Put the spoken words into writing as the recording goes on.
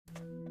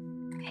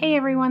Hey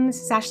everyone,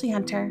 this is Ashley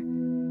Hunter.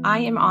 I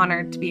am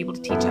honored to be able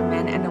to teach a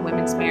men and a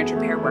women's marriage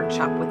repair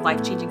workshop with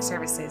life-changing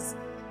services.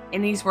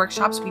 In these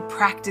workshops, we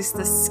practice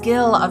the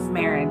skill of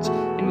marriage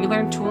and we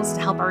learn tools to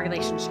help our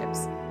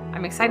relationships.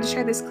 I'm excited to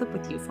share this clip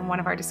with you from one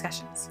of our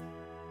discussions.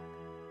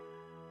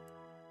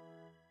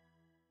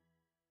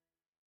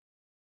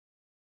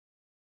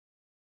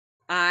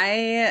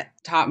 I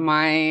taught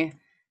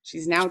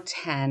she's now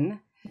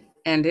 10,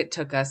 and it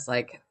took us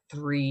like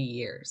 3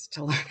 years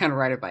to learn how to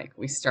ride a bike.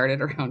 We started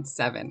around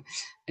 7,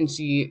 and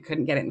she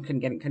couldn't get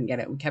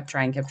it. We kept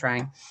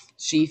trying.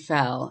 She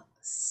fell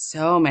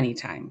so many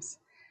times.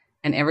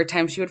 And every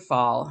time she would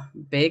fall,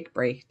 big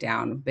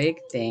breakdown, big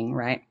thing,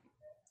 right?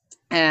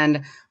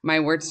 And my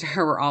words to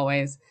her were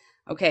always,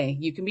 okay,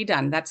 you can be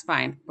done. That's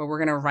fine. But we're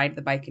going to ride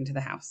the bike into the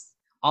house.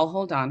 I'll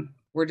hold on.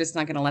 We're just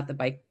not going to let the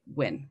bike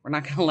win. We're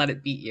not going to let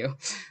it beat you.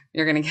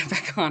 You're going to get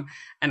back on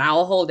and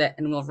I'll hold it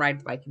and we'll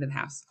ride the bike into the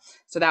house.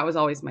 So that was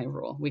always my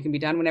rule. We can be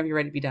done whenever you're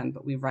ready to be done,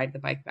 but we ride the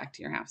bike back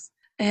to your house.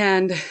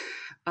 And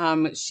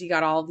she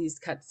got all these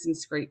cuts and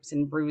scrapes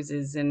and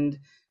bruises, and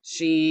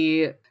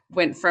she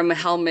went from a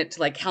helmet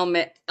to like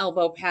helmet,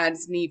 elbow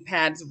pads, knee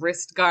pads,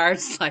 wrist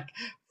guards, like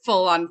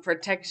full on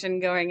protection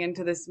going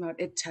into this mode.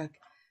 It took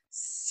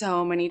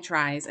so many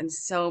tries and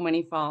so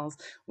many falls.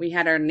 We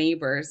had our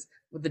neighbors,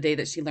 with the day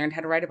that she learned how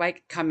to ride a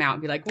bike, come out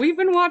and be like, we've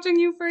been watching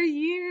you for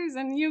years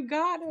and you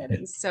got it.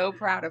 And so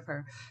proud of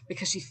her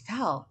because she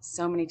fell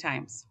so many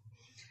times.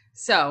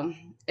 So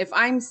if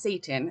I'm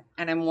Satan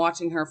and I'm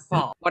watching her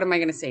fall, what am I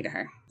going to say to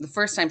her? The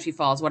first time she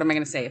falls, what am I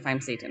going to say if I'm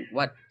Satan?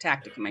 What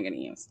tactic am I going to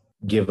use?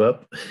 Give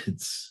up.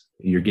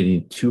 You're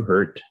getting too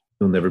hurt.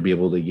 You'll never be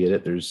able to get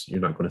it.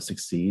 You're not going to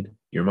succeed.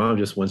 Your mom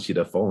just wants you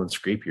to fall and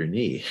scrape your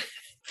knee.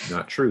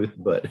 Not truth,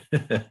 but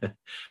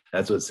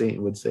that's what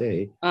Satan would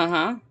say.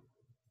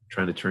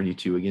 Trying to turn you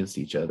two against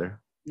each other.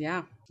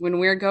 Yeah. When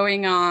we're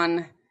going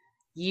on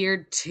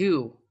year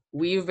 2,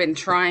 we've been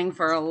trying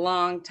for a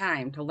long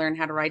time to learn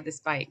how to ride this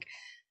bike,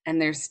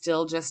 and there's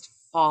still just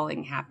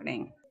falling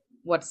happening.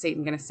 What's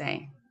Satan going to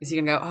say? Is he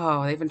going to go,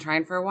 oh, they've been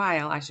trying for a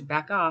while, I should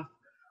back off?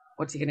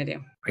 What's he going to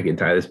do? I can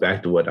tie this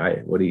back to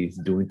what he's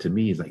doing to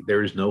me. He's like,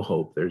 there's no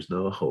hope. There's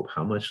no hope.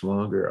 How much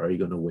longer are you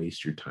going to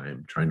waste your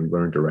time trying to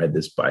learn to ride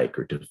this bike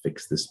or to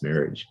fix this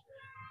marriage?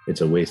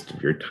 It's a waste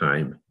of your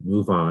time.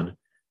 Move on.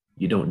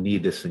 You don't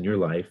need this in your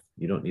life.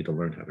 You don't need to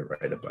learn how to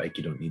ride a bike.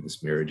 You don't need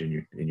this marriage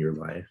in your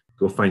life.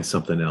 Go find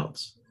something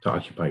else to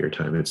occupy your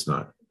time. It's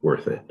not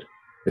worth it.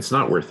 It's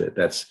not worth it.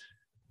 That's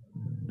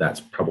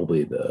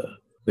probably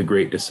the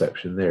great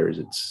deception there. Is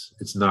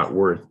it's not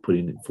worth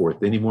putting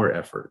forth any more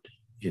effort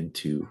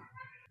into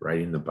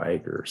riding the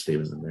bike or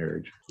saving the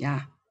marriage.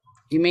 Yeah,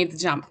 you made the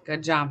jump.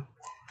 Good job.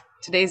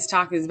 Today's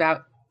talk is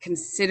about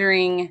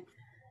considering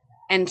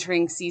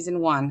entering season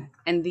 1,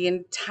 and the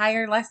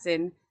entire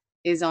lesson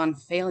is on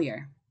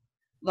failure.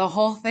 The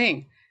whole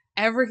thing,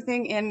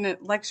 everything in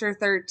lecture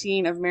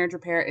 13 of marriage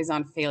repair is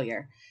on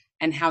failure,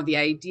 and how the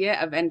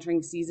idea of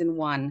entering season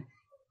 1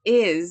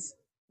 is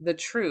the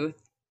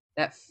truth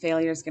that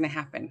failure is going to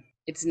happen.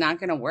 It's not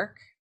going to work.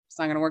 It's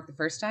not going to work the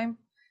first time.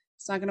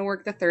 It's not going to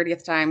work the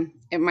 30th time.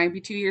 It might be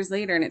 2 years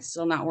later and it's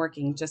still not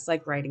working, just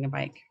like riding a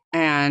bike.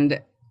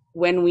 And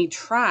when we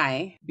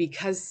try,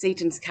 because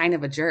Satan's kind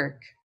of a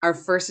jerk, our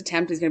first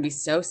attempt is going to be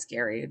so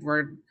scary.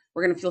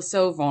 We're going to feel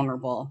so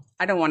vulnerable.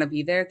 I don't want to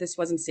be there. This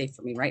wasn't safe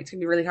for me, right? It's going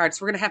to be really hard.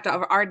 So we're going to have to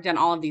have already done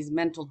all of these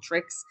mental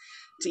tricks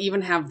to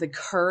even have the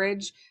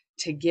courage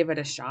to give it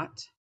a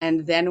shot.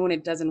 And then when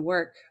it doesn't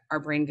work, our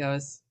brain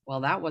goes,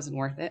 well, that wasn't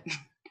worth it.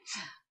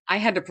 I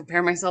had to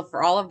prepare myself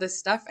for all of this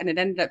stuff, and it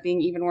ended up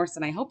being even worse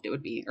than I hoped it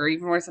would be, or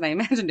even worse than I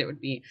imagined it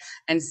would be.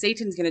 And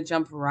Satan's going to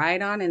jump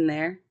right on in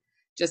there,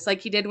 just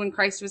like he did when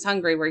Christ was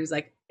hungry, where he's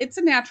like, it's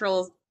a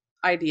natural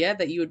idea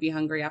that you would be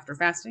hungry after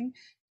fasting.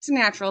 It's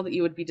natural that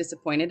you would be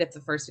disappointed if the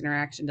first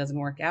interaction doesn't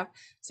work out.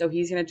 So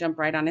he's going to jump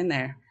right on in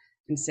there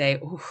and say,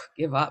 oh,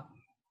 give up.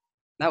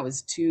 That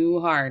was too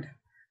hard.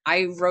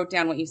 I wrote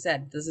down what you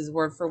said. This is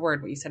word for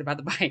word what you said about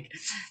the bike.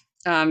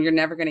 You're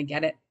never going to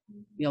get it.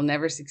 You'll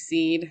never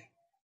succeed.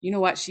 You know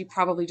what? She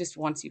probably just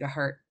wants you to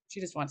hurt. She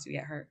just wants you to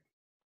get hurt.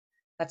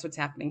 That's what's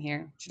happening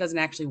here. She doesn't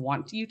actually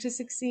want you to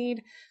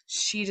succeed.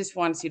 She just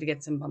wants you to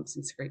get some bumps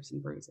and scrapes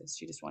and bruises.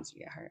 She just wants you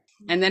to get hurt.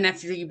 And then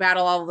after you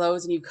battle all of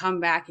those and you come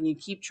back and you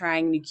keep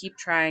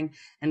trying,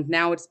 and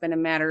now it's been a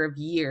matter of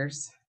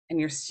years and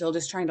you're still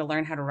just trying to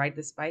learn how to ride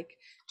this bike,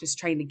 just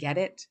trying to get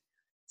it.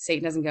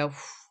 Satan doesn't go,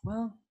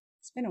 well,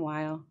 it's been a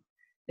while.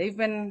 They've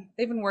been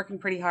working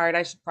pretty hard.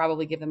 I should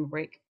probably give them a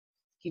break.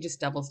 He just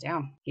doubles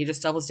down. He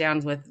just doubles down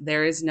with,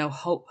 there is no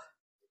hope.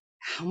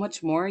 How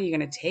much more are you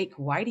going to take?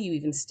 Why do you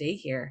even stay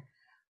here?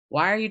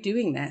 Why are you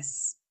doing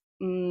this?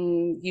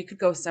 You could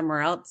go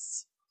somewhere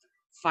else,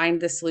 find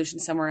the solution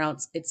somewhere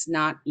else. It's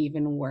not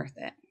even worth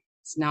it.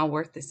 It's not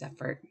worth this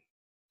effort.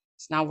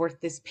 It's not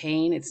worth this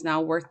pain. It's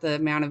not worth the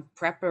amount of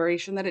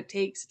preparation that it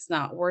takes. It's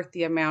not worth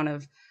the amount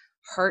of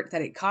hurt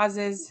that it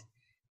causes.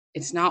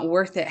 It's not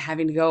worth it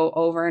having to go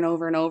over and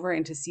over and over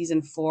into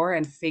season 4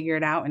 and figure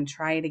it out and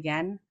try it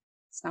again.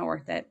 It's not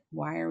worth it.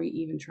 Why are we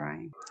even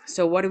trying?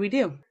 So what do we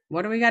do?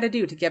 What do we got to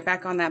do to get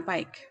back on that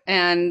bike?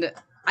 And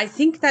I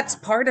think that's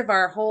part of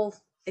our whole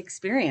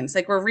experience.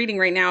 Like we're reading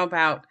right now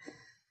about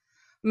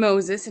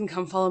Moses and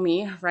Come Follow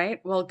Me, right?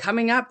 Well,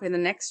 coming up in the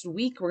next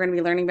week, we're going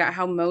to be learning about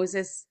how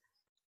Moses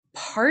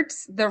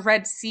parts the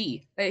Red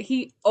Sea.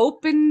 He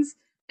opens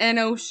an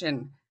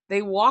ocean.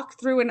 They walk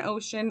through an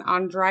ocean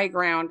on dry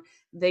ground.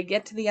 They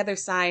get to the other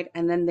side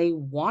and then they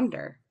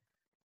wander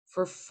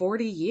for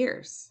 40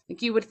 years.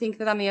 Like you would think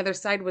that on the other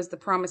side was the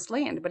promised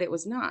land, but it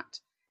was not.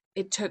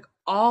 It took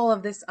all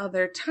of this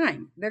other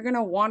time. They're going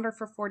to wander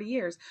for 40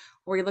 years.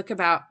 Or we look at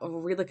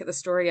the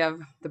story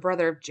of the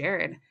brother of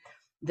Jared.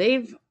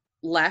 They've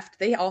left.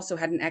 They also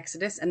had an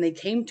exodus and they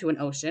came to an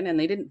ocean and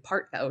they didn't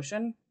part the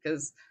ocean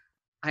because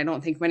I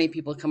don't think many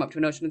people come up to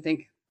an ocean and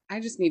think,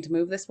 I just need to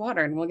move this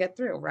water and we'll get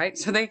through, right?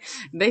 So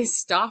they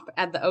stop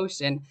at the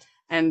ocean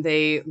and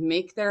they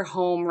make their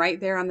home right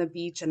there on the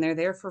beach and they're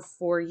there for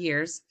 4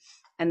 years.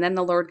 And then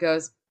the Lord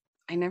goes,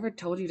 I never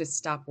told you to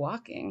stop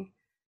walking.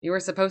 You were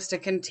supposed to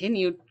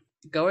continue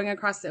going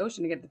across the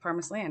ocean to get to the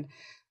promised land.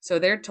 So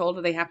they're told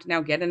that they have to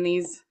now get in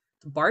these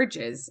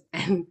barges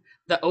and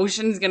the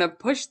ocean's going to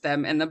push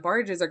them and the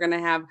barges are going to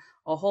have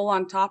a hole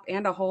on top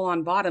and a hole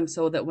on bottom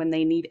so that when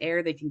they need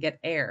air, they can get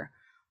air,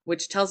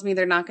 which tells me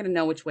they're not going to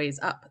know which way is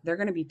up. They're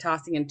going to be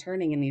tossing and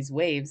turning in these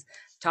waves,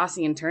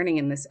 tossing and turning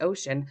in this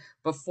ocean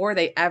before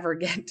they ever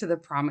get to the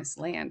promised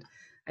land.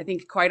 I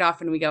think quite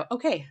often we go,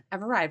 okay,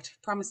 I've arrived.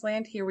 Promised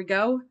land, here we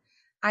go.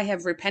 I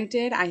have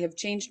repented. I have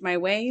changed my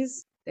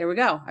ways. There we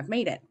go. I've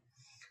made it.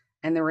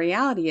 And the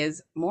reality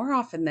is, more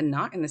often than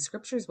not in the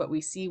scriptures, what we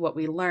see, what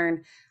we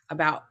learn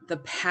about the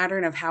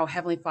pattern of how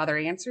Heavenly Father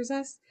answers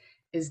us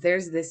is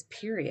there's this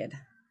period,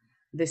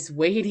 this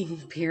waiting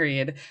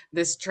period,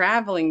 this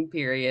traveling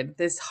period,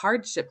 this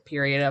hardship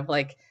period of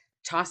like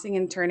tossing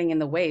and turning in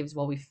the waves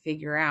while we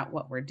figure out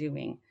what we're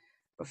doing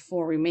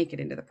before we make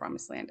it into the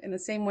promised land. In the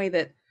same way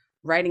that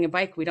riding a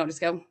bike, we don't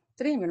just go,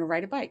 today I'm going to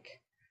ride a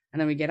bike. And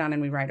then we get on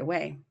and we ride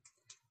away.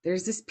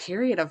 There's this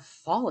period of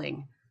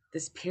falling,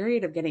 this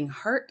period of getting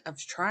hurt, of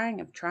trying.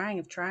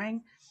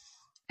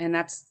 And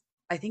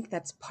I think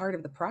that's part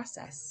of the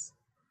process.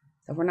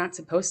 So we're not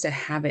supposed to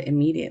have it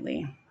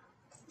immediately.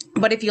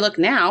 But if you look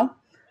now,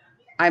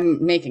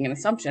 I'm making an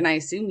assumption. I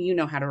assume you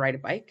know how to ride a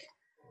bike.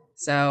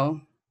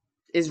 So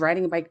is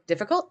riding a bike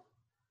difficult?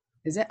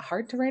 Is it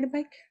hard to ride a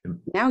bike?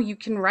 Now you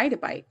can ride a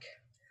bike,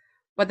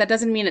 but that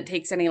doesn't mean it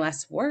takes any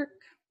less work.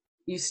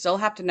 You still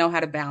have to know how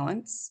to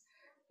balance.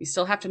 You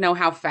still have to know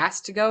how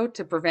fast to go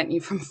to prevent you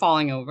from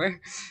falling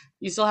over.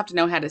 You still have to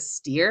know how to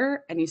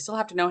steer, and you still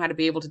have to know how to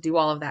be able to do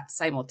all of that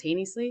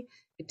simultaneously.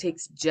 It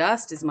takes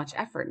just as much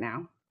effort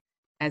now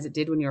as it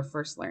did when you were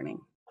first learning.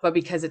 But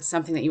because it's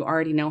something that you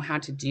already know how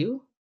to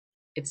do,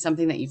 it's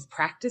something that you've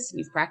practiced and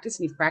you've practiced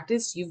and you've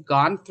practiced. You've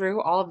gone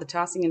through all of the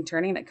tossing and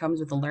turning that comes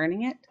with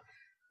learning it.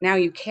 Now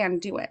you can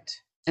do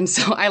it. And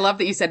so I love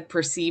that you said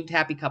perceived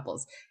happy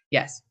couples.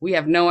 Yes, we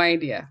have no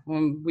idea.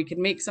 We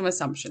can make some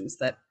assumptions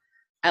that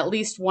at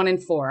least 1 in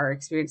 4 are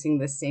experiencing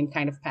this same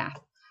kind of path.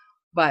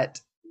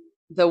 But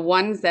the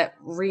ones that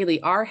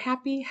really are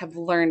happy have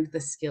learned the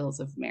skills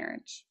of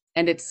marriage.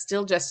 And it's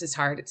still just as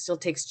hard. It still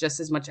takes just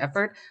as much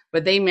effort,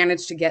 but they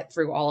managed to get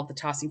through all of the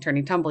tossing,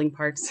 turning, tumbling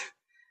parts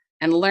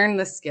and learn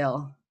the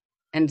skill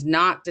and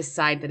not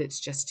decide that it's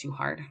just too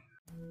hard.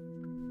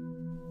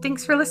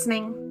 Thanks for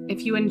listening.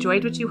 If you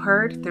enjoyed what you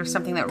heard, there's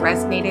something that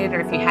resonated, or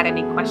if you had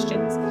any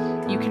questions,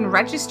 you can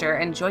register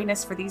and join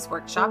us for these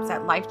workshops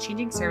at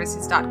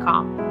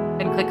lifechangingservices.com.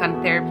 Then click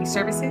on Therapy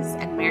Services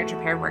and Marriage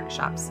Repair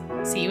Workshops.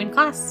 See you in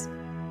class.